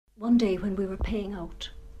one day when we were paying out,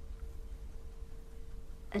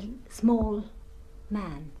 a small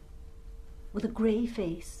man with a grey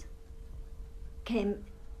face came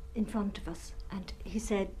in front of us and he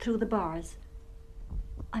said through the bars,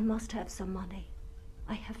 "I must have some money.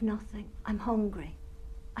 I have nothing. I'm hungry.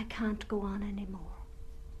 I can't go on anymore."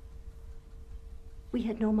 We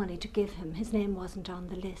had no money to give him. His name wasn't on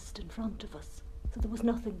the list in front of us, so there was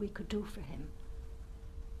nothing we could do for him.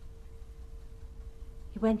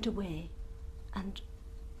 He went away, and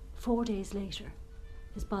 4 days later,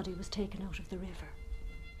 his body was taken out of the river.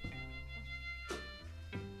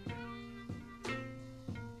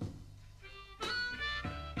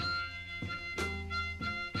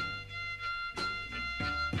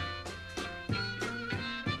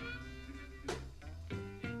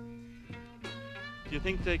 Do you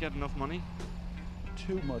think they get enough money?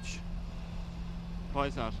 Too much. Why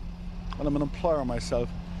is that? Well, I'm an employer myself,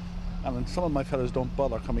 and some of my fellows don't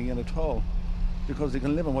bother coming in at all because they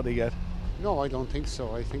can live on what they get. No, I don't think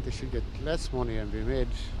so. I think they should get less money and be made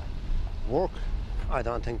work. I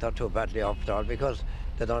don't think they're too badly off at all because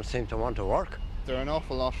they don't seem to want to work. There are an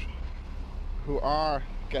awful lot who are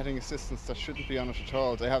getting assistance that shouldn't be on it at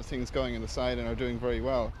all. They have things going on the side and are doing very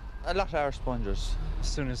well. A lot are spongers. As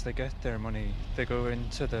soon as they get their money, they go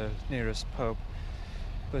into the nearest pub.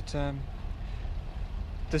 But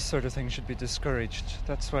this sort of thing should be discouraged.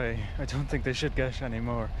 That's why I don't think they should get any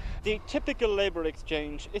more. The typical labour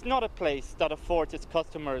exchange is not a place that affords its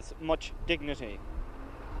customers much dignity.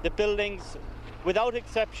 The buildings, without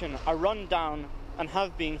exception, are run down and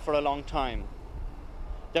have been for a long time.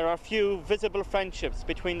 There are few visible friendships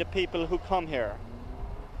between the people who come here.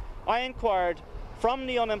 I inquired from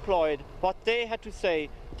the unemployed what they had to say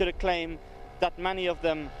to the claim that many of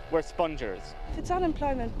them were spongers. If it's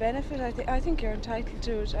unemployment benefit, I think you're entitled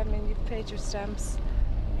to it. I mean, you've paid your stamps,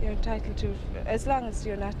 you're entitled to it, as long as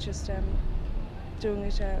you're not just doing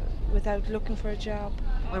it without looking for a job.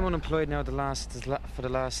 I'm unemployed now for the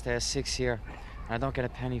last 6 years. I don't get a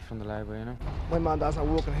penny from the library, you know. My man doesn't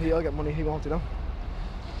work and he'll get money he won't, you know.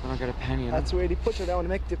 I don't get a penny, you know. That's where they put you down and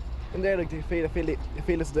make it in there, like they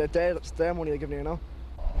feel it's their money they're giving you, you know.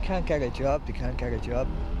 You can't get a job,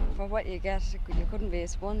 For what you get, you couldn't be a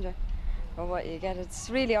sponger. For what you get, it's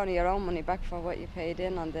really only your own money back for what you paid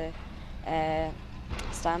in on the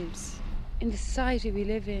stamps. In the society we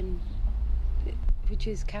live in, which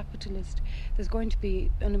is capitalist, there's going to be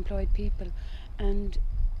unemployed people, and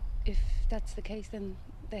if that's the case, then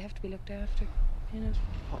they have to be looked after, you know.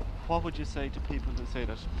 What would you say to people who say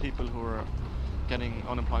that people who are getting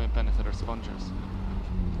unemployment benefit are spongers?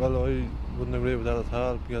 Well, I wouldn't agree with that at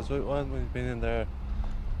all, because I've been in there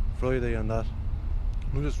Friday and that.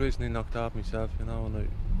 I'm just recently knocked off myself, you know, and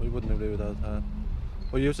I wouldn't agree with that at all.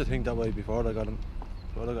 I used to think that way before I got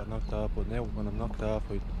knocked off, but now when I'm knocked off,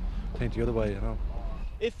 I think the other way, you know.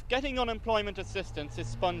 If getting unemployment assistance is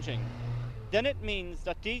sponging, then it means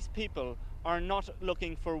that these people are not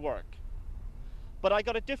looking for work. But I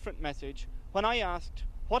got a different message when I asked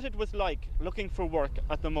what it was like looking for work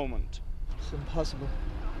at the moment. It's impossible.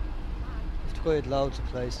 You have to go to loads of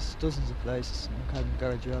places, dozens of places, and can't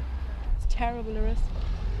get a job. It's terrible, it is.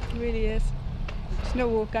 It really is. There's no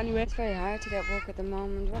work anyway. It's very hard to get work at the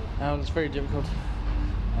moment. It's very difficult.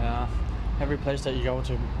 Every place that you go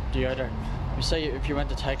to, you say if you went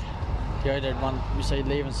to tech, you either want, we say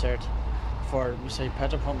leaving cert, for we say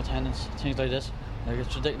petrol pump attendants, things like this. Like,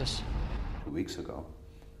 it's ridiculous. 2 weeks ago,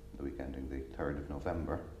 the week ending the 3rd of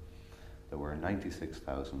November, there were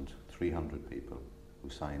 96,300 people who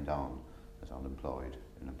signed on as unemployed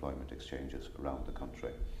in employment exchanges around the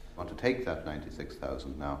country. I want to take that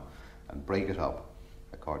 96,000 now and break it up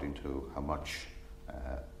according to how much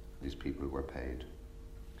these people were paid.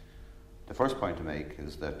 The first point to make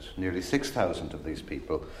is that nearly 6,000 of these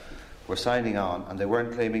people were signing on and they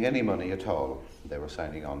weren't claiming any money at all. They were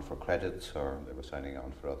signing on for credits or they were signing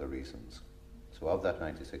on for other reasons. So of that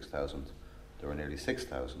 96,000, there were nearly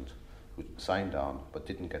 6,000 who signed on but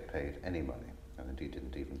didn't get paid any money and indeed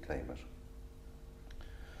didn't even claim it.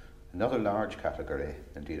 Another large category,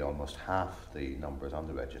 indeed almost half the numbers on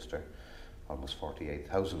the register, almost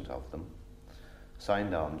 48,000 of them,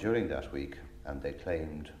 signed on during that week and they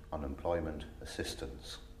claimed unemployment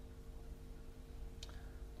assistance.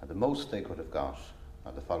 And the most they could have got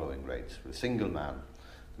are the following rates. For a single man,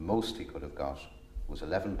 the most he could have got was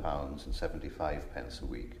 £11.75 a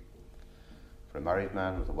week. For a married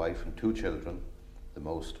man with a wife and 2 children, the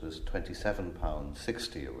most was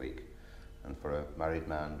 £27.60 a week. And for a married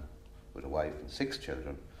man with a wife and 6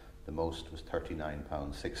 children, the most was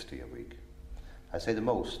 £39.60 a week. I say the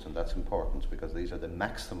most, and that's important because these are the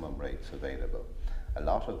maximum rates available. A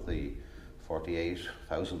lot of the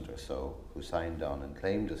 48,000 or so who signed on and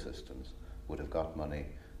claimed assistance would have got money,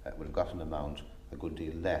 would have got an amount a good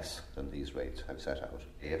deal less than these rates have set out.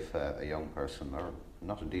 If a young person, or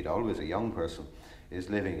not indeed always a young person, is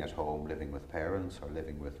living at home, living with parents or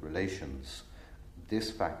living with relations,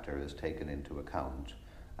 this factor is taken into account,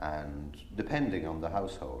 and depending on the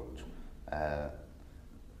household,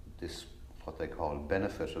 this what they call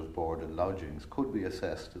benefit of board and lodgings could be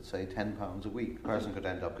assessed at, say, £10 a week. A person could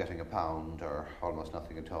end up getting £1 or almost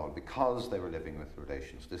nothing at all because they were living with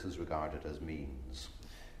relations. This is regarded as means.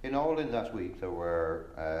 In all, in that week, there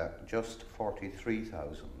were just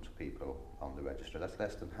 43,000 people on the register. That's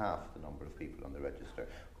less than half the number of people on the register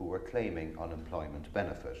who were claiming unemployment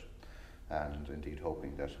benefit, and indeed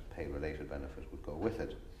hoping that pay-related benefit would go with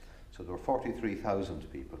it. So there were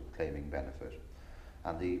 43,000 people claiming benefit.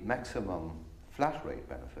 And the maximum flat rate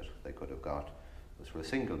benefit they could have got was for a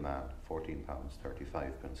single man,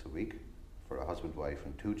 £14.35 a week, for a husband, wife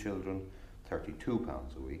and 2 children,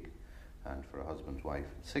 £32 a week, and for a husband, wife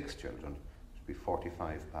and 6 children, it would be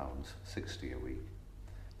 £45.60 a week.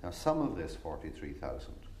 Now some of this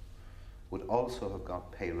 43,000 would also have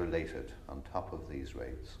got pay related on top of these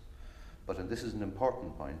rates. But, and this is an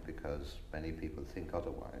important point because many people think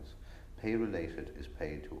otherwise, pay related is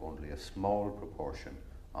paid to only a small proportion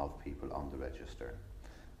of people on the register.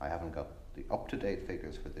 I haven't got the up-to-date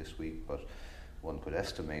figures for this week, but one could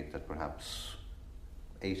estimate that perhaps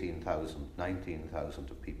 18,000,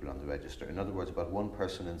 19,000 of people on the register. In other words, about 1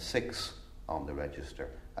 person in 6 on the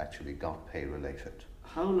register actually got pay related.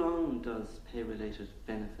 How long does pay related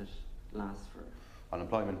benefit last for?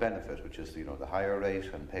 Unemployment benefit, which is the higher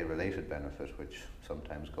rate, and pay-related benefit, which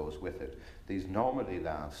sometimes goes with it. These normally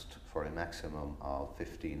last for a maximum of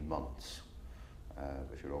 15 months.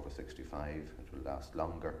 If you're over 65, it will last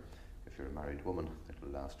longer. If you're a married woman, it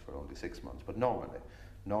will last for only 6 months. But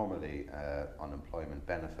normally, unemployment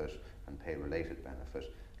benefit and pay-related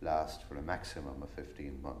benefit last for a maximum of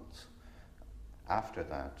 15 months. After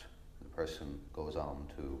that, the person goes on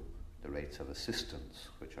to the rates of assistance,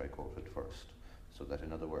 which I quoted first. So that,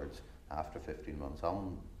 in other words, after 15 months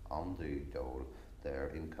on the dole,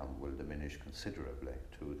 their income will diminish considerably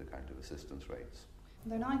to the kind of assistance rates.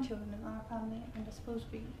 There are 9 children in our family, and I suppose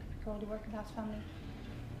we could be called a working class family.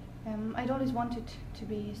 I'd always wanted to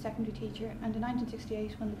be a secondary teacher, and in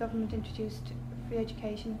 1968, when the government introduced free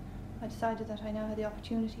education, I decided that I now had the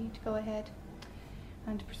opportunity to go ahead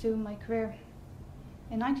and pursue my career.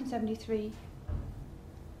 In 1973,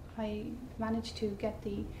 I managed to get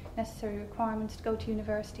the necessary requirements to go to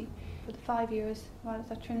university. For the 5 years while I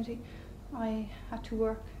was at Trinity, I had to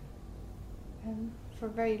work for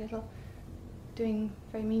very little, doing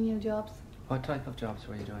very menial jobs. What type of jobs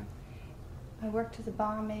were you doing? I worked as a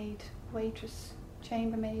barmaid, waitress,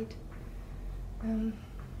 chambermaid,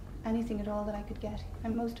 anything at all that I could get.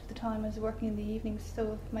 And most of the time I was working in the evenings,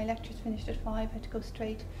 so if my lectures finished at 5, I had to go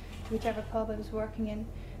straight to whichever pub I was working in,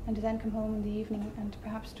 and to then come home in the evening and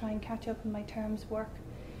perhaps try and catch up on my term's work.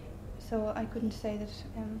 So I couldn't say that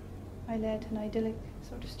I led an idyllic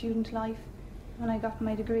sort of student life. When I got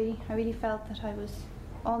my degree, I really felt that I was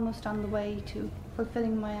almost on the way to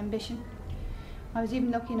fulfilling my ambition. I was even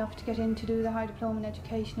lucky enough to get in to do the higher diploma in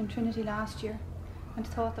education in Trinity last year, and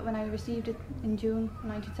thought that when I received it in June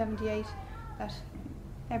 1978 that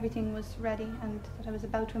everything was ready and that I was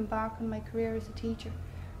about to embark on my career as a teacher.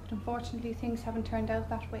 But unfortunately things haven't turned out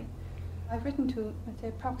that way. I've written to, I'd say,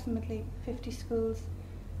 approximately 50 schools,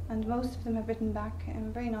 and most of them have written back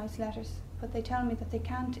very nice letters, but they tell me that they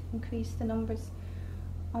can't increase the numbers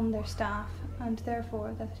on their staff, and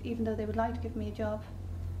therefore that even though they would like to give me a job,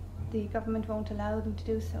 the government won't allow them to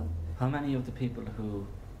do so. How many of the people who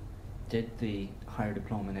did the higher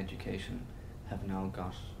diploma in education have now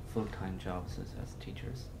got full-time jobs as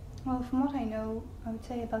teachers? Well, from what I know, I would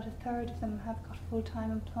say about 1/3 of them have got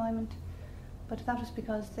full-time employment, but that was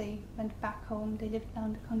because they went back home. They lived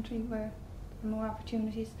down the country where there were more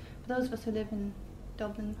opportunities. For those of us who live in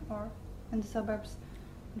Dublin or in the suburbs,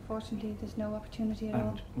 unfortunately there's no opportunity at all.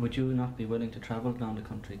 And would you not be willing to travel down the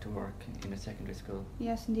country to work in a secondary school?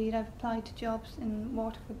 Yes, indeed. I've applied to jobs in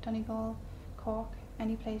Waterford, Donegal, Cork,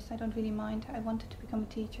 any place. I don't really mind. I wanted to become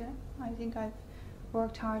a teacher. I think I've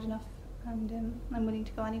worked hard enough, and I'm willing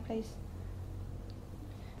to go any place.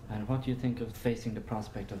 And what do you think of facing the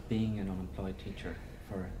prospect of being an unemployed teacher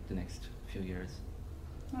for the next few years?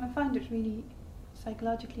 Well, I find it really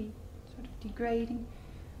psychologically sort of degrading.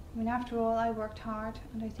 I mean, after all, I worked hard,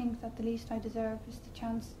 and I think that the least I deserve is the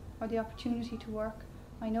chance or the opportunity to work.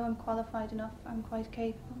 I know I'm qualified enough, I'm quite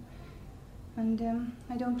capable, and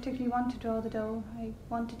I don't particularly want to draw the dough. I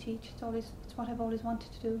want to teach. It's what I've always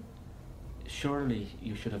wanted to do. surely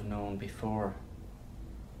you should have known before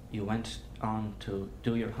you went on to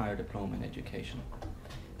do your higher diploma in education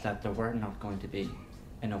that there were not going to be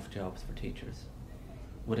enough jobs for teachers.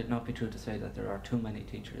 Would it not be true to say that there are too many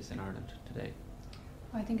teachers in Ireland today?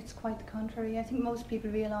 I think it's quite the contrary. I think most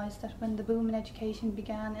people realised that when the boom in education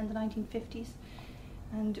began in the 1950s,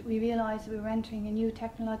 and we realised that we were entering a new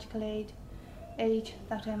technological age,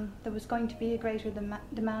 that there was going to be a greater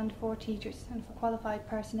demand for teachers and for qualified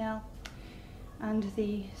personnel. And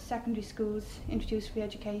the secondary schools introduced free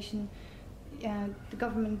education. The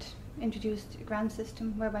government introduced a grant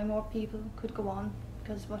system whereby more people could go on,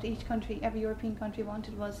 because what each country, every European country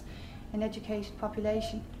wanted was an educated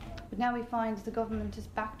population. But now we find the government is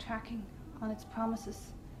backtracking on its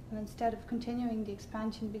promises, and instead of continuing the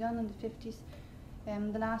expansion begun in the 50s,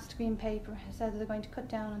 the last Green Paper has said that they're going to cut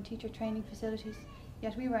down on teacher training facilities.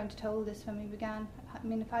 Yet we weren't told this when we began. I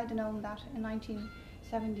mean, if I'd have known that in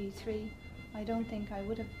 1973, I don't think I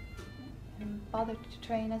would have bothered to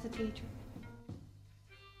train as a teacher.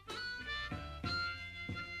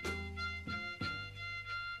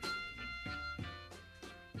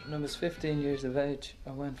 When I was 15 years of age,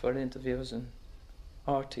 I went for interviews in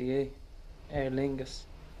RTE, Aer Lingus,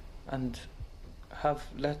 and have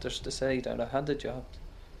letters to say that I had a job,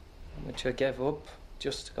 which I gave up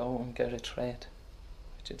just to go and get a trade,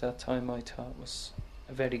 which at that time I thought was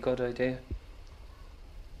a very good idea.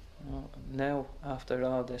 Now, after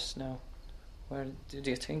all this now, where did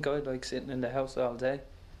you think I'd like sitting in the house all day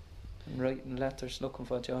and writing letters looking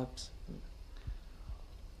for jobs?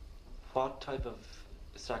 What type of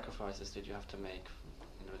sacrifices did you have to make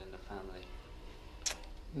within the family?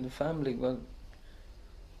 In the family, well,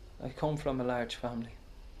 I come from a large family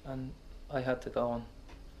and I had to go on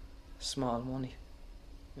small money.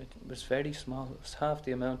 It was very small, it was half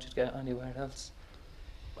the amount you'd get anywhere else.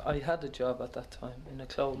 I had a job at that time in a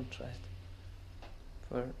clothing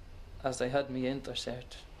trade, as I had my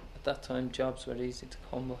intercert. At that time jobs were easy to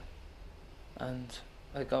come by, and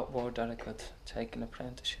I got word that I could take an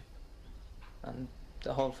apprenticeship, and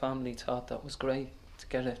the whole family thought that was great to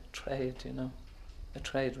get a trade, you know. A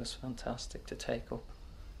trade was fantastic to take up.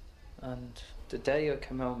 And the day I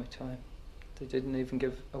came out my time, they didn't even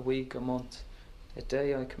give a week, a month. The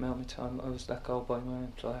day I came out my time, I was let go by my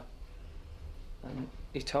employer. And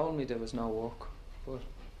he told me there was no work, but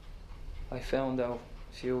I found out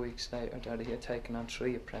a few weeks later that he had taken on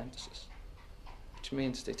 3 apprentices, which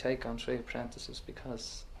means they take on 3 apprentices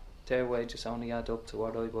because their wages only add up to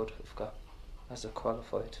what I would have got as a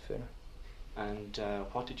qualified fitter. And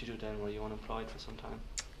what did you do then? Were you unemployed for some time?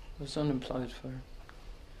 I was unemployed for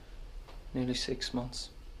nearly 6 months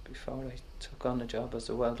before I took on a job as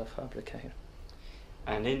a welder fabricator.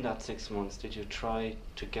 And in that 6 months, did you try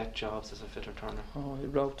to get jobs as a fitter turner? Oh, I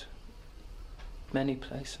wrote many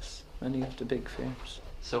places, many of the big firms.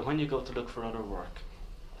 So when you go to look for other work,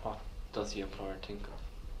 what does the employer think of?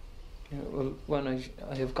 Yeah, well, when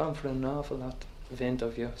I have gone for an awful lot of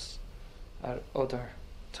interviews at other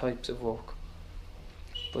types of work,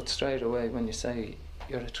 but straight away when you say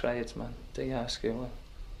you're a tradesman, they ask you, well,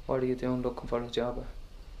 what are you doing looking for a job at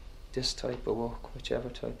this type of work, whichever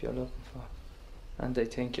type you're looking for, and they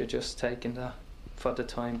think you're just taking that for the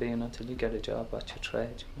time being until you get a job at your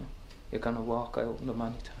trade. You know? You're going to walk out in them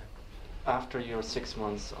any time. After your 6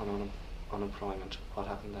 months on unemployment, what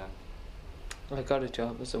happened then? I got a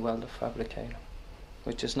job as a welder fabricator,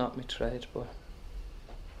 which is not my trade, but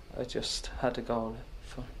I just had to go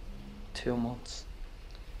for 2 months.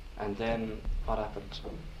 And then what happened?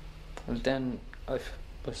 Well, then I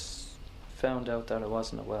was found out that I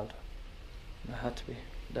wasn't a welder, and I had to be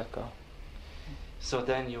let go. So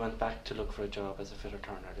then you went back to look for a job as a fitter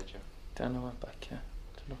turner, did you? Then I went back, yeah,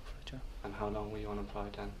 to look for a job. And how long were you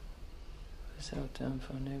unemployed then? I was out then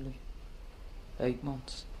for nearly 8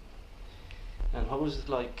 months. And what was it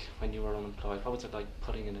like when you were unemployed? What was it like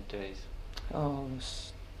putting in a days? Oh, it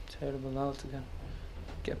was terrible altogether.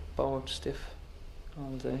 Get bored stiff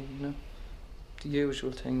all day, you know. The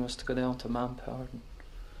usual thing was to go down to Manpower and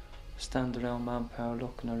stand around Manpower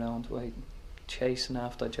looking around, waiting, chasing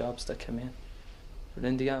after jobs that came in. But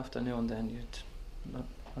in the afternoon then you'd not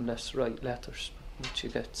unless write letters, which you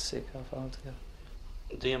get sick of altogether.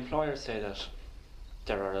 The employers say that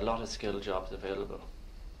there are a lot of skilled jobs available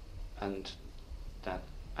and that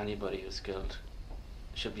anybody who's skilled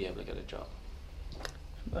should be able to get a job.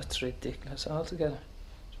 That's ridiculous altogether.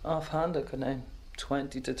 Offhand I could name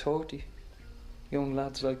 20 to 30 young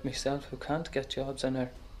lads like myself who can't get jobs and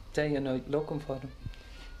are day and night looking for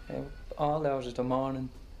them. All hours of the morning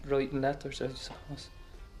writing letters, I suppose,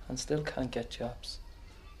 and still can't get jobs.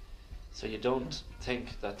 So you don't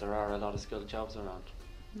think that there are a lot of skilled jobs around?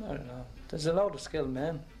 I don't know. There's a lot of skilled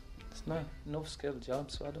men. There's not enough skilled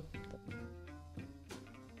jobs for them.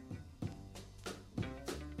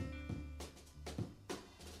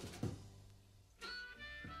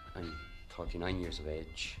 I'm 39 years of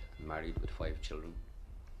age, married with 5 children.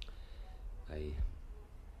 I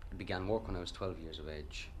began work when I was 12 years of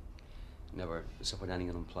age. Never suffered any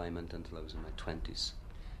unemployment until I was in my 20s,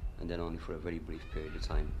 and then only for a very brief period of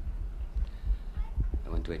time. I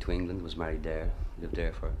went away to England, was married there, lived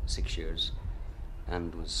there for 6 years,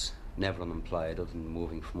 and was never unemployed other than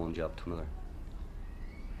moving from one job to another.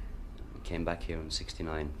 I came back here in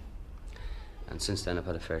 '69, and since then I've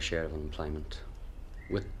had a fair share of unemployment,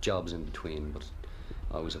 with jobs in between, but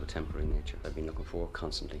always of a temporary nature. I've been looking for work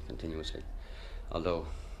constantly, continuously, although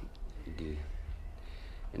the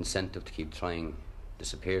incentive to keep trying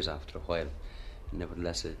disappears after a while.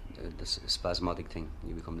 Nevertheless, this spasmodic thing,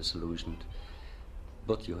 you become disillusioned,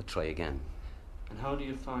 but you try again. And how do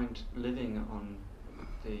you find living on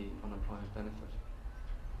the unemployment benefit?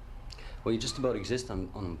 Well, you just about exist on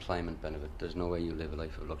unemployment benefit. There's no way you live a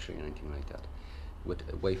life of luxury or anything like that. With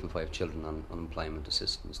a wife and 5 children on unemployment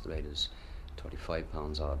assistance, the rate is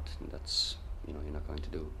 £35 odd, and that's, you're not going to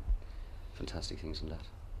do fantastic things in that.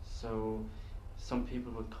 So, some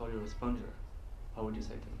people would call you a sponger. How would you say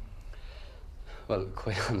to them? Well,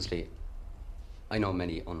 quite honestly, I know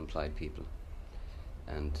many unemployed people,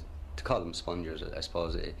 and to call them spongers, I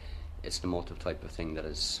suppose it's the motive type of thing that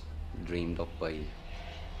is dreamed up by,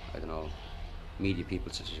 I don't know, media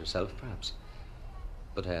people such as yourself, perhaps.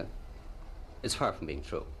 But it's far from being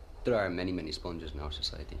true. There are many, many sponges in our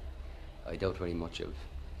society. I doubt very much of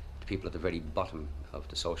the people at the very bottom of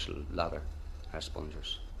the social ladder are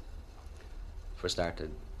spongers. For a start,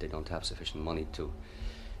 they don't have sufficient money to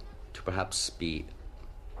perhaps to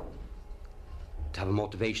have a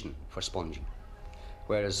motivation for sponging.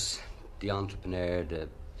 Whereas the entrepreneur,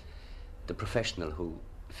 the professional who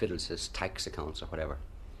fiddles his tax accounts or whatever,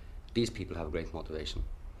 these people have great motivation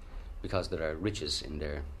because there are riches in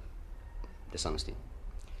their dishonesty.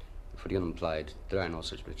 For the unemployed, there are no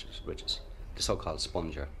such riches. The so-called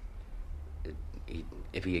sponger,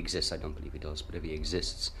 if he exists, I don't believe he does, but if he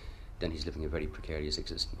exists, then he's living a very precarious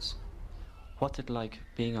existence. What's it like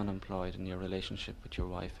being unemployed in your relationship with your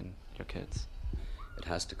wife and your kids? It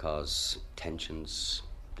has to cause tensions,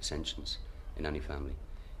 dissensions in any family.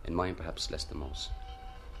 In mine, perhaps less than most.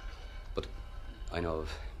 But I know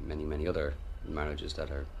of many, many other marriages that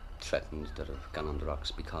are threatened, that have gone on the rocks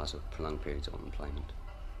because of prolonged periods of unemployment.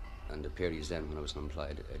 And the periods then when I was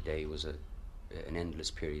unemployed, a day was an endless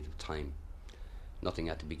period of time. Nothing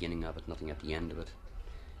at the beginning of it, nothing at the end of it,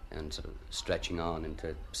 and sort of stretching on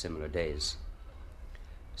into similar days.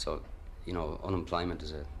 So, unemployment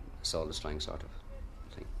is a soul-destroying sort of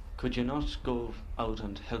thing. Could you not go out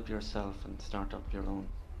and help yourself and start up your own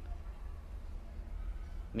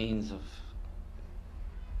means of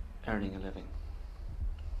earning a living?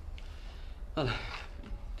 Well,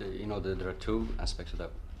 there are 2 aspects of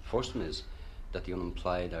that. First one is that the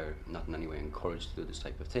unemployed are not in any way encouraged to do this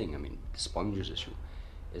type of thing. I mean, the spongers issue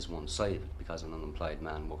is one side of it, because an unemployed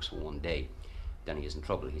man works for one day, then he is in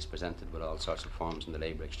trouble. He's presented with all sorts of forms in the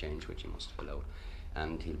labour exchange which he must fill out,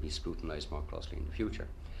 and he'll be scrutinised more closely in the future.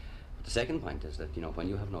 But the second point is that, when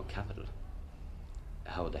you have no capital,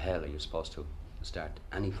 how the hell are you supposed to start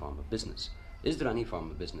any form of business? Is there any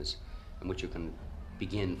form of business in which you can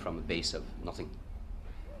begin from a base of nothing?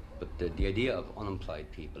 But the idea of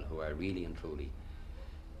unemployed people who are really and truly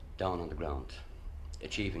down on the ground,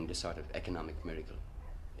 achieving this sort of economic miracle,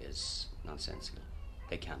 is nonsensical.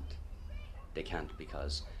 They can't. They can't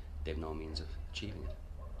because they've no means of achieving it.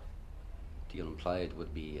 The unemployed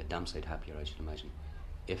would be a damn sight happier, I should imagine,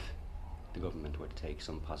 if the government were to take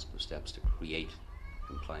some positive steps to create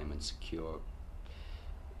employment, secure,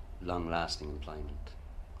 long-lasting employment,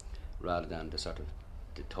 rather than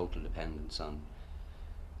the total dependence on,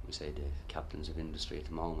 we say, the captains of industry at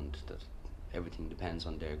the moment, that everything depends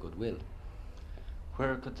on their goodwill.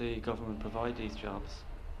 Where could the government provide these jobs?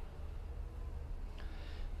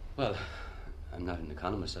 Well, I'm not an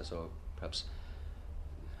economist, so perhaps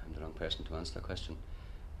I'm the wrong person to answer that question.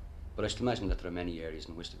 But I should imagine that there are many areas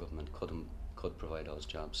in which the government could provide those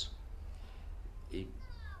jobs.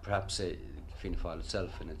 Perhaps Fianna Fáil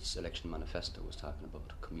itself, in its election manifesto, was talking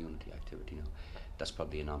about community activity. That's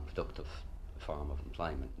probably a non-productive form of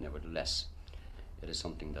employment. Nevertheless, it is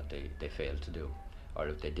something that they failed to do. Or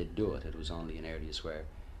if they did do it, it was only in areas where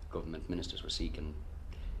government ministers were seeking,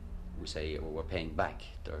 we say, or were paying back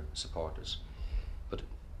their supporters. But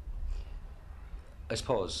I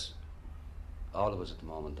suppose all of us at the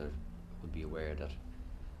moment would be aware that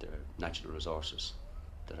there are natural resources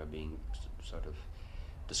that are being sort of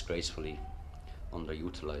disgracefully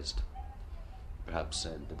underutilised. Perhaps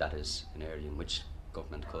that is an area in which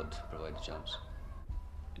government could provide the jobs.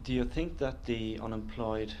 Do you think that the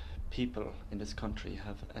unemployed people in this country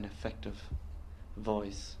have an effective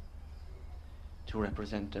voice to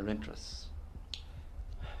represent their interests?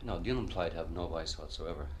 No, the unemployed have no voice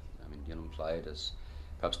whatsoever. I mean, the unemployed, as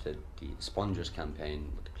perhaps the Spongers campaign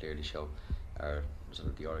would clearly show, are sort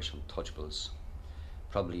of the Irish untouchables,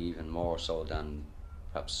 probably even more so than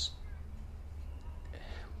perhaps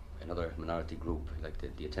another minority group like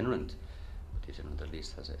the Itinerant. But the Itinerant at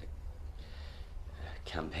least has a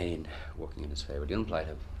campaign working in his favour. The unemployed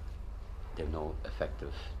they've no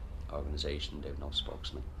effective organisation, they've no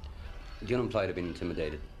spokesman. The unemployed have been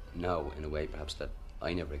intimidated now in a way perhaps that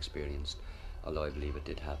I never experienced, although I believe it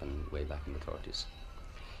did happen way back in the 30s.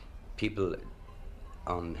 People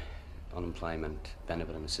on unemployment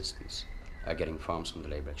benefit and assistance are getting forms from the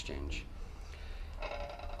Labour Exchange,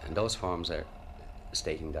 and those forms are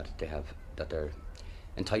stating that their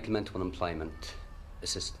entitlement to unemployment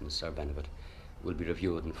assistance or benefit will be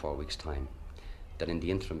reviewed in 4 weeks' time. That in the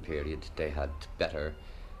interim period they had better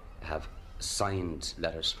have signed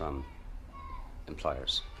letters from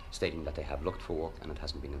employers stating that they have looked for work and it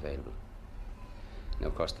hasn't been available. Now,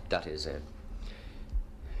 of course, that is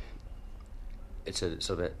it's a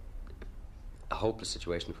sort of a hopeless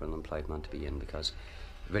situation for an unemployed man to be in, because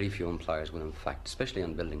very few employers will, in fact, especially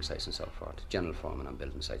on building sites and so forth, general foremen on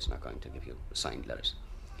building sites are not going to give you signed letters.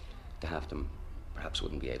 To have them, perhaps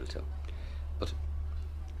wouldn't be able to. But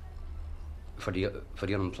for the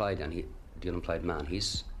unemployed and the unemployed man,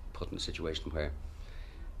 he's put in a situation where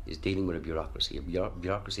he's dealing with a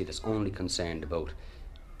bureaucracy that's only concerned about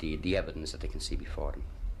the evidence that they can see before them.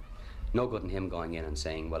 No good in him going in and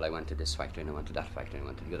saying, well, I went to this factory and I went to that factory and I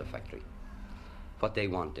went to the other factory. What they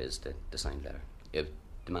want is the signed letter. If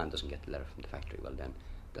the man doesn't get the letter from the factory, well then,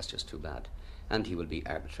 that's just too bad. And he will be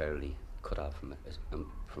arbitrarily cut off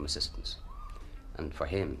from assistance. And for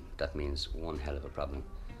him, that means one hell of a problem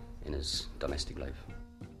in his domestic life.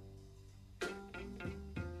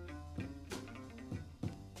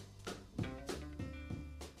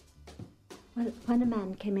 Well, when a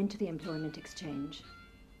man came into the employment exchange,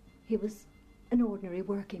 he was an ordinary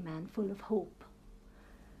working man full of hope.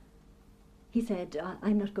 He said,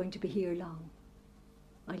 I'm not going to be here long.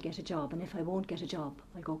 I'll get a job, and if I won't get a job,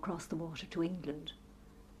 I'll go across the water to England.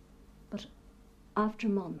 But after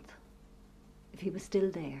a month, if he was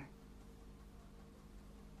still there,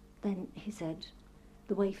 then he said,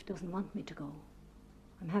 the wife doesn't want me to go.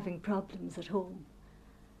 I'm having problems at home.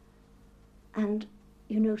 And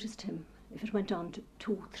you noticed him, if it went on to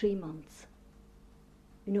 2 or 3 months,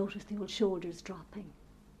 you noticed the old shoulders dropping.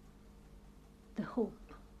 The hope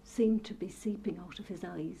seemed to be seeping out of his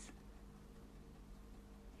eyes.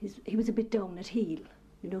 He was a bit down at heel.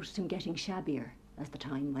 You noticed him getting shabbier as the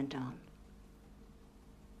time went on.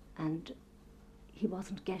 And he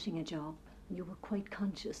wasn't getting a job. You were quite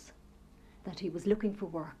conscious that he was looking for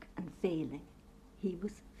work and failing. He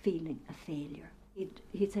was feeling a failure.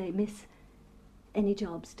 He'd say, miss any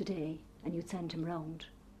jobs today, and you'd send him round.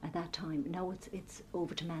 At that time, now it's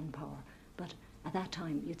over to Manpower, but at that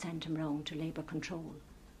time you'd send him round to Labour Control,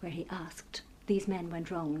 where he asked, these men went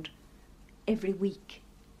round every week.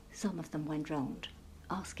 Some of them went round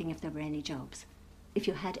asking if there were any jobs. If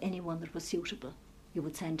you had anyone that was suitable, you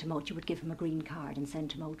would send him out, you would give him a green card and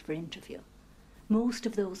send him out for interview. Most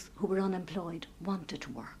of those who were unemployed wanted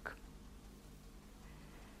to work.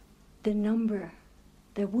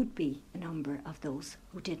 There would be a number of those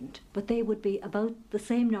who didn't, but they would be about the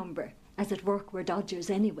same number as at work were dodgers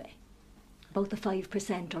anyway, about the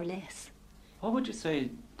 5% or less. What would you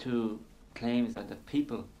say to claims that the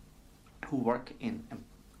people who work in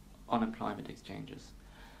unemployment exchanges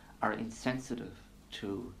are insensitive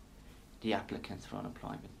to the applicants for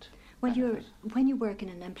unemployment? Well, when you work in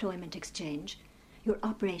an employment exchange, you're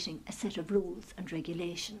operating a set of rules and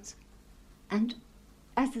regulations. And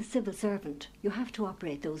as a civil servant, you have to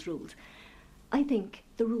operate those rules. I think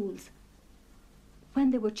the rules,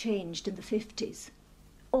 when they were changed in the 50s,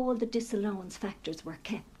 all the disallowance factors were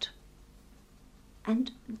kept.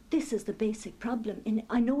 And this is the basic problem.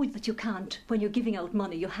 I know that you can't, when you're giving out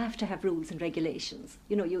money, you have to have rules and regulations.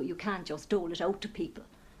 You know, you can't just dole it out to people.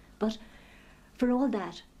 But for all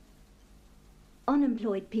that,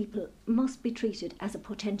 unemployed people must be treated as a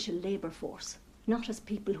potential labour force, not as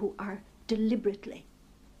people who are deliberately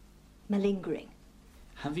malingering.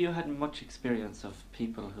 Have you had much experience of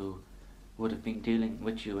people who would have been dealing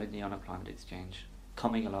with you in the unemployment exchange,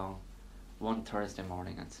 coming along one Thursday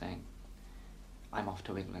morning and saying, I'm off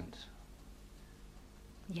to England?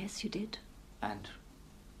 Yes, you did. And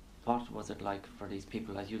What was it like for these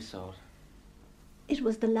people as you saw it? It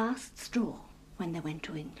was the last straw when they went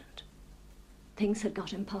to England. Things had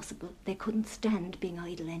got impossible. They couldn't stand being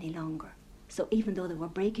idle any longer. So even though they were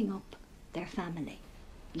breaking up their family,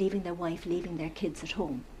 leaving their wife, leaving their kids at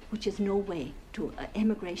home, which is no way to,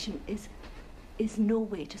 emigration is no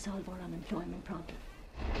way to solve our unemployment problem.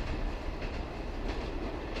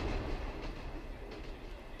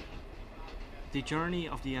 The journey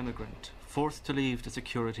of the emigrant, forced to leave the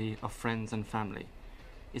security of friends and family,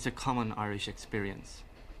 is a common Irish experience.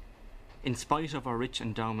 In spite of our rich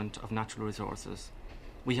endowment of natural resources,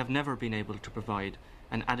 we have never been able to provide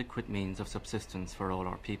an adequate means of subsistence for all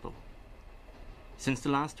our people. Since the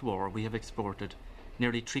last war, we have exported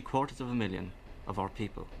nearly 750,000 of our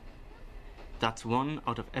people. That's 1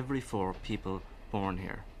 out of every 4 people born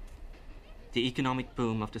here. The economic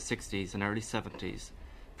boom of the 60s and early 70s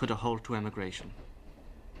put a halt to emigration.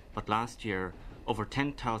 But last year, over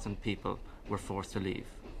 10,000 people were forced to leave.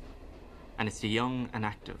 And it's the young and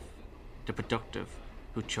active, the productive,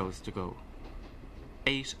 who chose to go.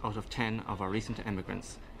 8 out of 10 of our recent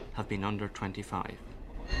emigrants have been under 25.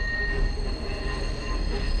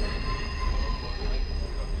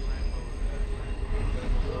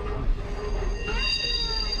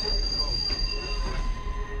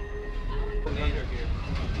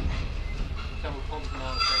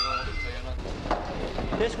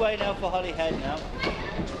 This way now for Holyhead now.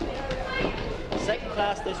 Second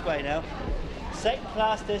class this way now. Second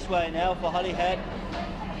class this way now for Holyhead.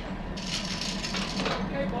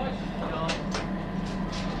 Okay, boys.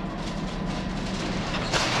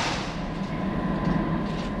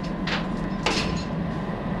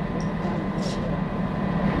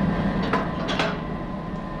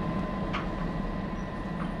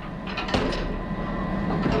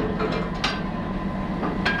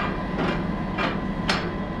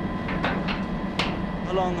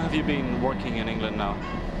 How long have you been working in England now?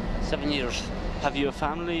 7 years. Have you a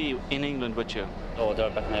family in England with you? Oh, they're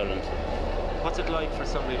back in Ireland. What's it like for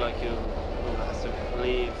somebody like you who has to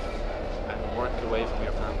leave and work away from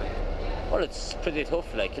your family? Well, it's pretty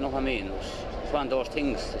tough, like, you know what I mean? It's one of those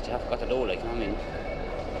things that you have got to do, like, you know what I mean?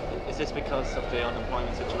 Is this because of the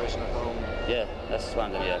unemployment situation at home? Yeah, that's one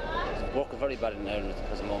of them, yeah. It's working very bad in Ireland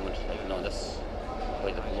at the moment, like, you know, that's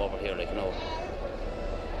why they come over here, like, you know.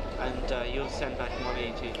 And you'll send back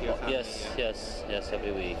money to your family? Yes,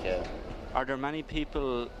 every week, yeah. Are there many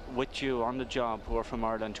people with you on the job who are from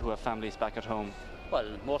Ireland who have families back at home? Well,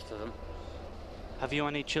 most of them. Have you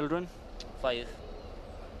any children? 5.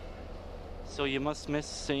 So you must miss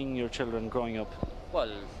seeing your children growing up?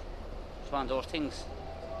 Well, it's one of those things.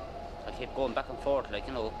 I keep going back and forth, like,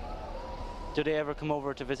 you know. Do they ever come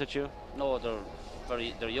over to visit you? No,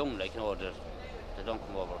 they're young, like, you know, they don't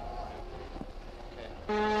come over.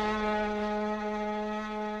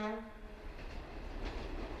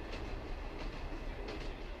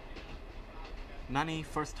 Many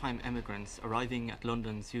first-time emigrants arriving at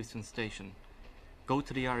London's Euston Station go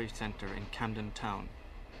to the Irish Centre in Camden Town,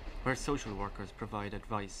 where social workers provide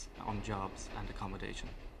advice on jobs and accommodation.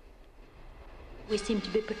 We seem to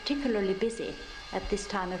be particularly busy at this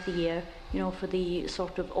time of the year, you know, for the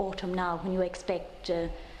sort of autumn now, when you expect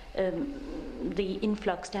the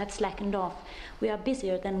influx to have slackened off. We are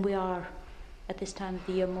busier than we are at this time of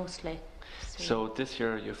the year mostly. So this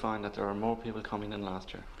year you find that there are more people coming than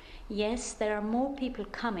last year? Yes, there are more people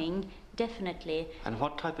coming, definitely. And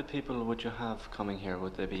what type of people would you have coming here?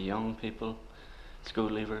 Would they be young people, school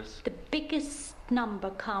leavers? The biggest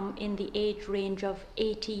number come in the age range of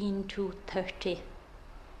 18 to 30.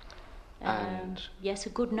 And yes, a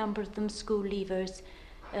good number of them school leavers.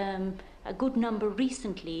 A good number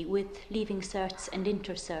recently with leaving certs and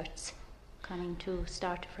inter-certs coming to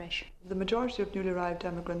start afresh. The majority of newly arrived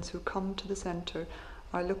emigrants who come to the centre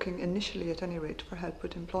are looking initially, at any rate, for help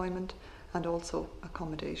with employment and also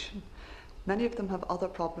accommodation. Many of them have other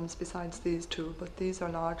problems besides these two, but these are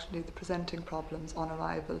largely the presenting problems on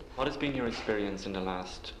arrival. what has been your experience in the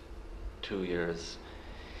last 2 years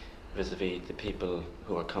vis-a-vis the people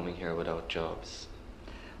who are coming here without jobs?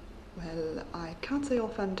 Well, I can't say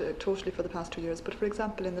offhand totally for the past 2 years, but for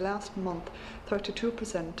example, in the last month,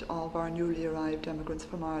 32% of our newly arrived emigrants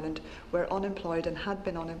from Ireland were unemployed and had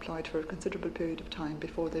been unemployed for a considerable period of time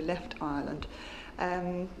before they left Ireland.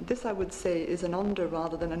 This, I would say, is an under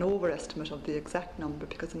rather than an overestimate of the exact number,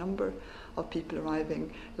 because a number of people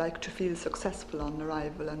arriving like to feel successful on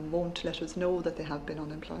arrival and won't let us know that they have been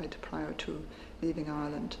unemployed prior to leaving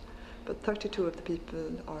Ireland. But 32%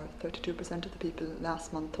 of the people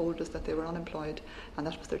last month told us that they were unemployed, and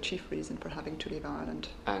that was their chief reason for having to leave Ireland.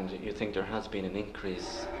 And you think there has been an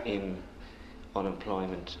increase in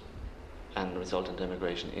unemployment and resultant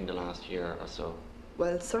immigration in the last year or so?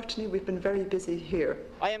 Well, certainly we've been very busy here.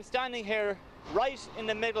 I am standing here right in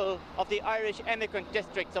the middle of the Irish emigrant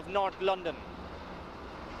districts of North London.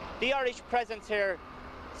 The Irish presence here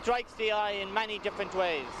strikes the eye in many different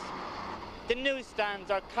ways. The newsstands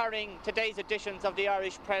are carrying today's editions of the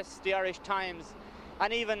Irish Press, the Irish Times,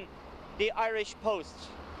 and even the Irish Post,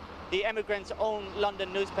 the emigrants' own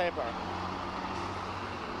London newspaper.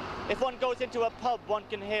 If one goes into a pub, one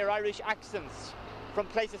can hear Irish accents from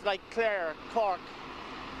places like Clare, Cork,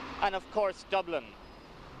 and of course Dublin.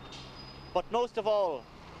 But most of all,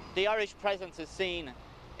 the Irish presence is seen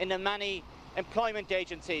in the many employment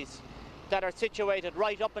agencies that are situated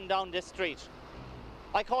right up and down this street.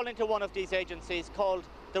 I called into one of these agencies called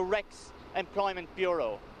the Rex Employment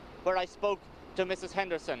Bureau, where I spoke to Mrs.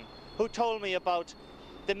 Henderson, who told me about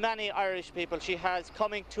the many Irish people she has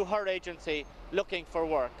coming to her agency looking for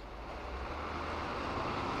work.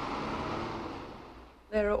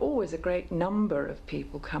 There are always a great number of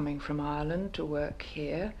people coming from Ireland to work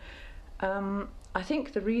here. I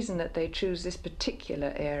think the reason that they choose this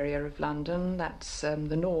particular area of London, that's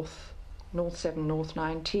the North 7, North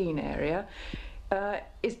 19 area,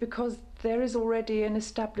 is because there is already an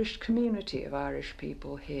established community of Irish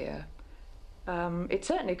people here. It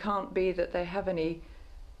certainly can't be that they have any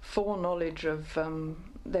foreknowledge of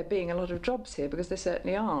there being a lot of jobs here, because there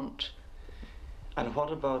certainly aren't. And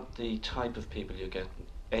what about the type of people you get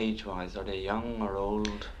age-wise? Are they young or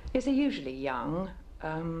old? Yes, they're usually young.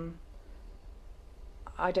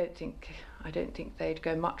 I don't think they'd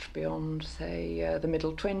go much beyond, say, the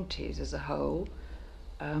middle 20s as a whole.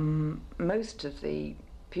 Most of the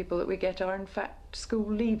people that we get are in fact school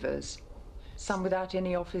leavers, some without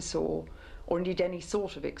any office or indeed any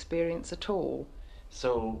sort of experience at all.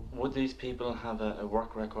 So would these people have a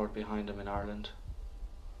work record behind them in Ireland?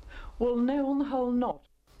 Well, no, on the whole not.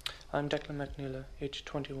 I'm Declan McNeila, aged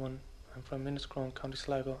 21. I'm from Inniscrone, County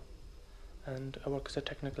Sligo, and I work as a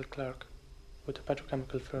technical clerk with a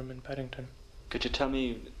petrochemical firm in Paddington. Could you tell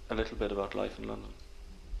me a little bit about life in London?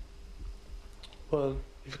 Well,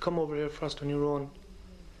 if you come over here first on your own,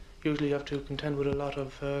 usually you have to contend with a lot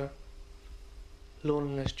of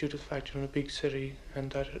loneliness due to the fact you're in a big city and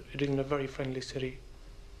that it isn't a very friendly city,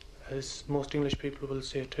 as most English people will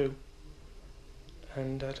say too,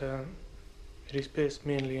 and that it is based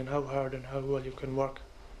mainly on how hard and how well you can work,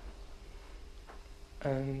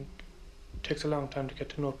 and it takes a long time to get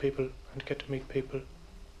to know people and get to meet people,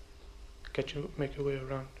 make your way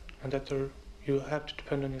around, and that you have to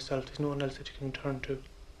depend on yourself. There's no one else that you can turn to,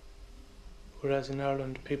 whereas in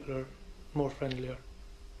Ireland people are more friendlier.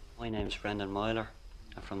 My name's Brendan Myler.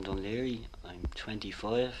 I'm from Dunleary. I'm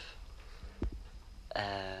 25.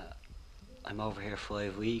 I'm over here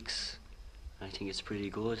 5 weeks. I think it's pretty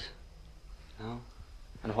good. No?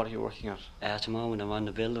 And what are you working at? At the moment I'm on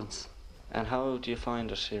the buildings. And how do you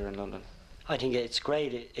find it here in London? I think it's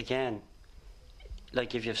great, again,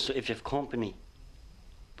 like if you've company.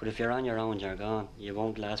 But if you're on your own, you're gone. You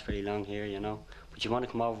won't last very long here, you know. But you want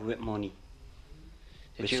to come over with money.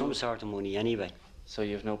 With some sort of money anyway. So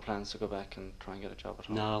you have no plans to go back and try and get a job at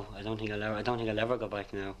home? No, I don't think I'll ever go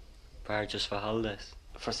back now. Bar just for holidays.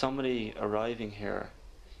 For somebody arriving here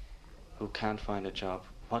who can't find a job,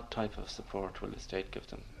 what type of support will the state give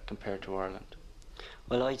them compared to Ireland?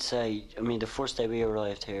 Well, I'd say, the first day we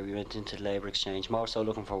arrived here, we went into the labour exchange, more so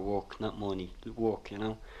looking for work, not money, work, you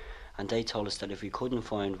know. And they told us that if we couldn't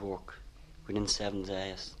find work within 7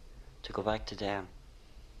 days, to go back to them.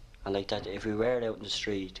 And like that, if we were out in the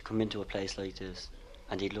street, to come into a place like this,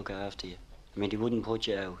 and they'd look after you. They wouldn't put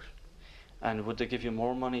you out. And would they give you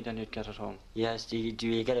more money than you'd get at home? Yes, you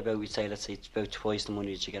get about, let's say it's about twice the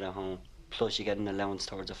money that you get at home. Plus you get an allowance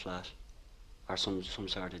towards a flat, or some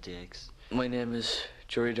sort of digs. My name is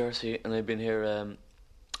Jory Darcy, and I've been here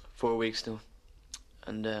 4 weeks now.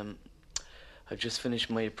 And I've just finished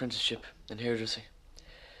my apprenticeship in hairdressing.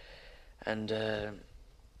 And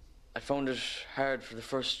I found it hard for the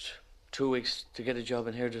first 2 weeks to get a job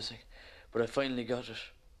in hairdressing, but I finally got it.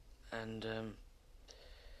 And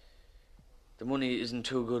the money isn't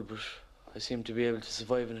too good, but I seem to be able to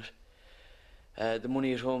survive in it. The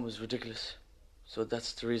money at home was ridiculous, so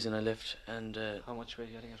that's the reason I left. And how much were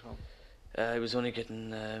you getting at home? I was only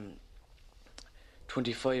getting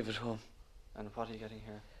 25 at home. And what are you getting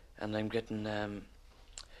here? And I'm getting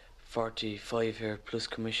 45 here plus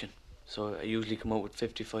commission, so I usually come out with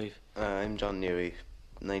 55. I'm John Neary,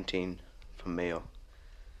 19, from Mayo,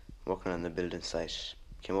 working on the building site.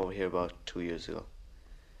 Came over here about 2 years ago.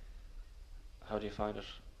 How do you find it?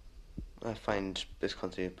 I find this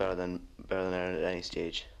country better than Ireland at any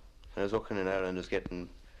stage. When I was working in Ireland, I was getting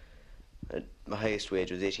My highest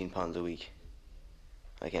wage was £18 a week.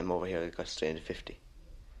 I came over here, I got straight into 50.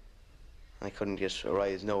 I couldn't get a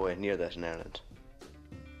rise nowhere near that in Ireland.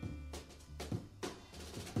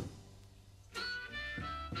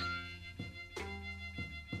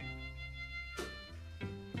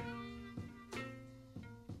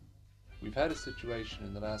 We've had a situation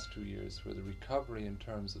in the last 2 years where the recovery in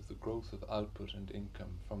terms of the growth of output and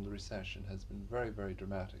income from the recession has been very, very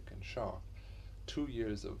dramatic and sharp. 2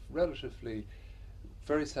 years of relatively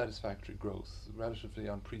very satisfactory growth, relatively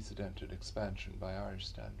unprecedented expansion by Irish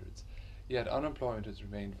standards. Yet unemployment has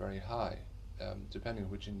remained very high. Depending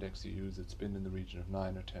on which index you use, it's been in the region of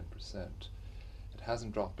 9 or 10%. It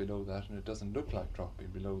hasn't dropped below that, and it doesn't look like dropping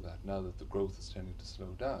below that now that the growth is tending to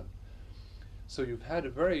slow down. So you've had a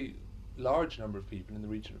very large number of people in the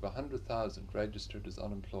region of 100,000 registered as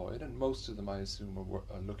unemployed, and most of them, I assume,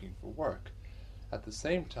 are looking for work. At the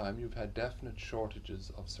same time, you've had definite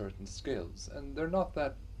shortages of certain skills, and they're not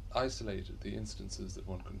that isolated, the instances that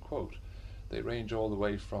one can quote. They range all the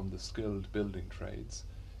way from the skilled building trades,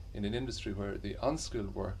 in an industry where the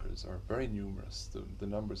unskilled workers are very numerous. The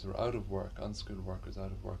numbers are out of work, unskilled workers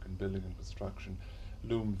out of work in building and construction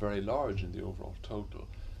loom very large in the overall total.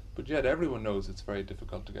 But yet everyone knows it's very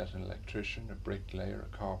difficult to get an electrician, a bricklayer,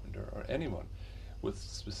 a carpenter, or anyone with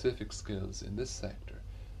specific skills in this sector.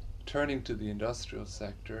 Turning to the industrial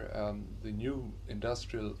sector, the new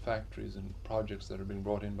industrial factories and projects that are being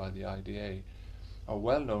brought in by the IDA are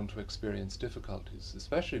well known to experience difficulties,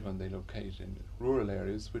 especially when they locate in rural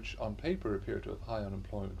areas which on paper appear to have high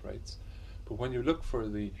unemployment rates. But when you look for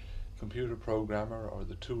the computer programmer or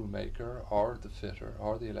the tool maker or the fitter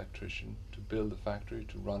or the electrician to build the factory,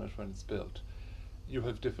 to run it when it's built, you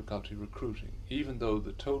have difficulty recruiting, even though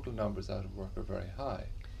the total numbers out of work are very high.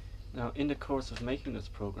 Now, in the course of making this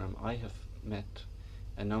program, I have met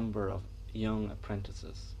a number of young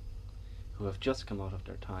apprentices who have just come out of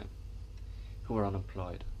their time, who are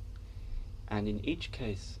unemployed. And in each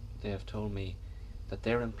case, they have told me that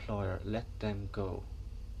their employer let them go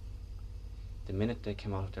the minute they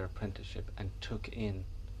came out of their apprenticeship and took in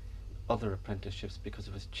other apprenticeships because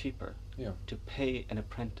it was cheaper to pay an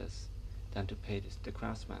apprentice than to pay the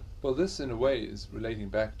craftsman. Well, this in a way is relating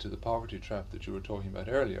back to the poverty trap that you were talking about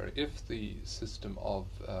earlier. If the system of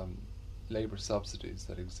labour subsidies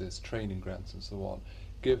that exist, training grants and so on,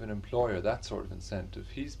 give an employer that sort of incentive,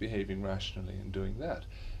 he's behaving rationally in doing that.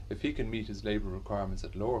 If he can meet his labour requirements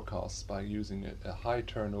at lower costs by using a high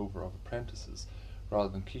turnover of apprentices rather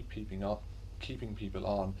than keeping people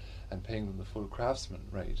on and paying them the full craftsman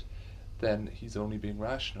rate, then he's only being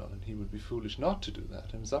rational, and he would be foolish not to do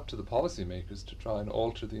that. And it's up to the policymakers to try and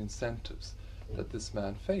alter the incentives that this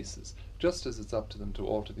man faces, just as it's up to them to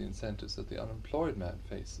alter the incentives that the unemployed man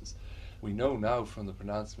faces. We know now from the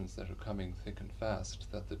pronouncements that are coming thick and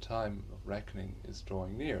fast that the time of reckoning is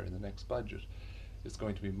drawing near in the next budget. It's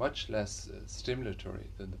going to be much less stimulatory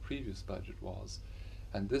than the previous budget was,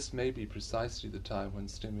 and this may be precisely the time when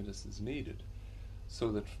stimulus is needed. So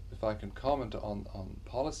that if I can comment on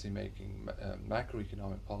policy making,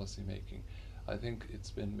 macroeconomic policy making, I think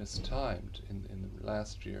it's been mistimed in the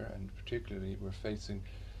last year, and particularly we're facing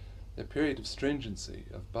a period of stringency,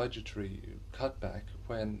 of budgetary cutback,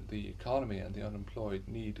 when the economy and the unemployed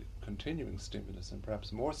need continuing stimulus, and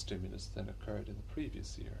perhaps more stimulus than occurred in the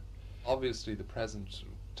previous year. Obviously the present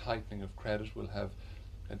tightening of credit will have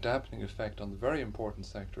a dampening effect on the very important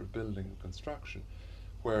sector of building and construction,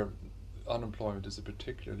 where unemployment is a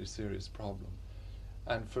particularly serious problem.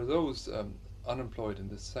 And for those unemployed in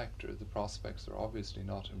this sector, the prospects are obviously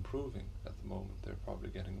not improving at the moment. They're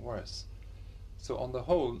probably getting worse. So on the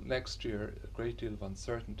whole, next year, a great deal of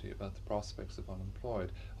uncertainty about the prospects of the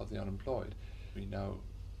unemployed. We now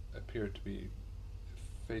appear to be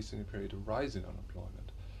facing a period of rising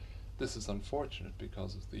unemployment. This is unfortunate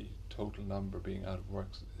because of the total number being out of work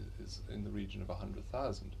is in the region of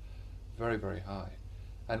 100,000, very, very high.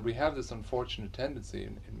 And we have this unfortunate tendency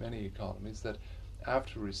in many economies that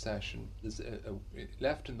after a recession,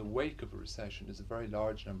 left in the wake of a recession is a very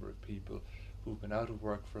large number of people who've been out of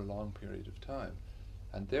work for a long period of time,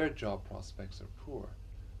 and their job prospects are poor,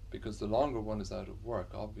 because the longer one is out of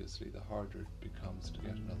work, obviously the harder it becomes to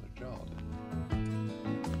get another job.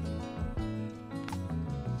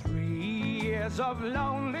 3 years of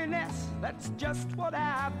loneliness, that's just what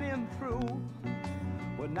I've been through.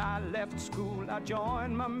 When I left school, I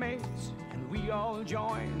joined my mates, and we all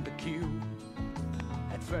joined the queue.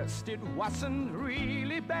 At first it wasn't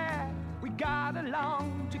really bad, we got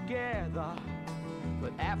along together.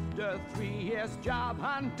 But after 3 years job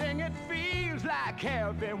hunting, it feels like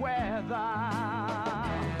heavy weather.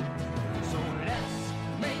 So let's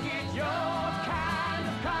make it your kind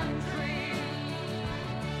of country.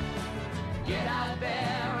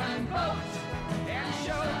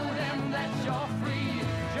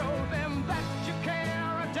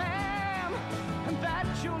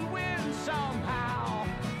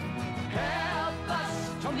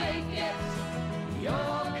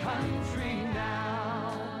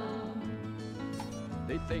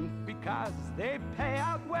 because they pay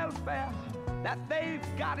out welfare, that they've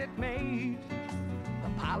got it made. The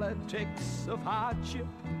politics of hardship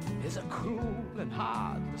is a cruel and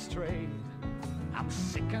heartless trade. I'm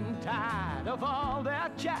sick and tired of all their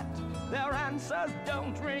chat, their answers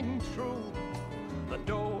don't ring true. The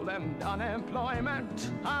dole and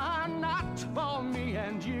unemployment are not for me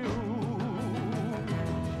and you.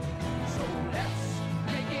 So let's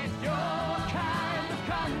make it your kind of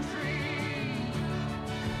country.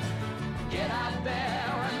 Get out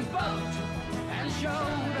there and vote and show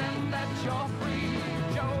them that you're free.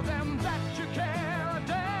 Show them that you care a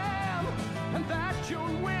damn and that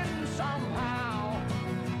you'll win somehow.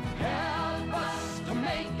 Help us to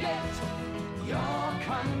make it your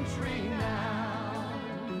country now.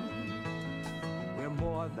 We're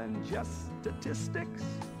more than just statistics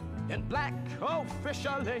in black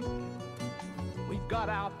official ink. We've got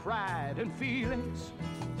our pride and feelings,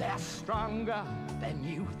 they're stronger than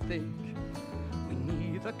you think. We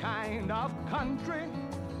need the kind of country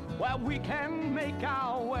where we can make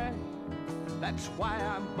our way. That's why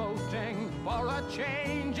I'm voting for a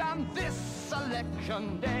change on this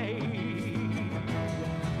election day.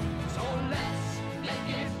 So let's make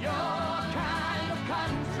it your kind of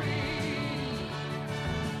country.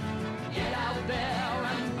 Get out there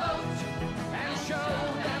and vote and show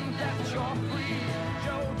them that you're free.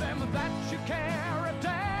 Show them that you care a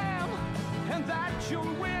damn and that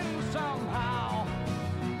you'll win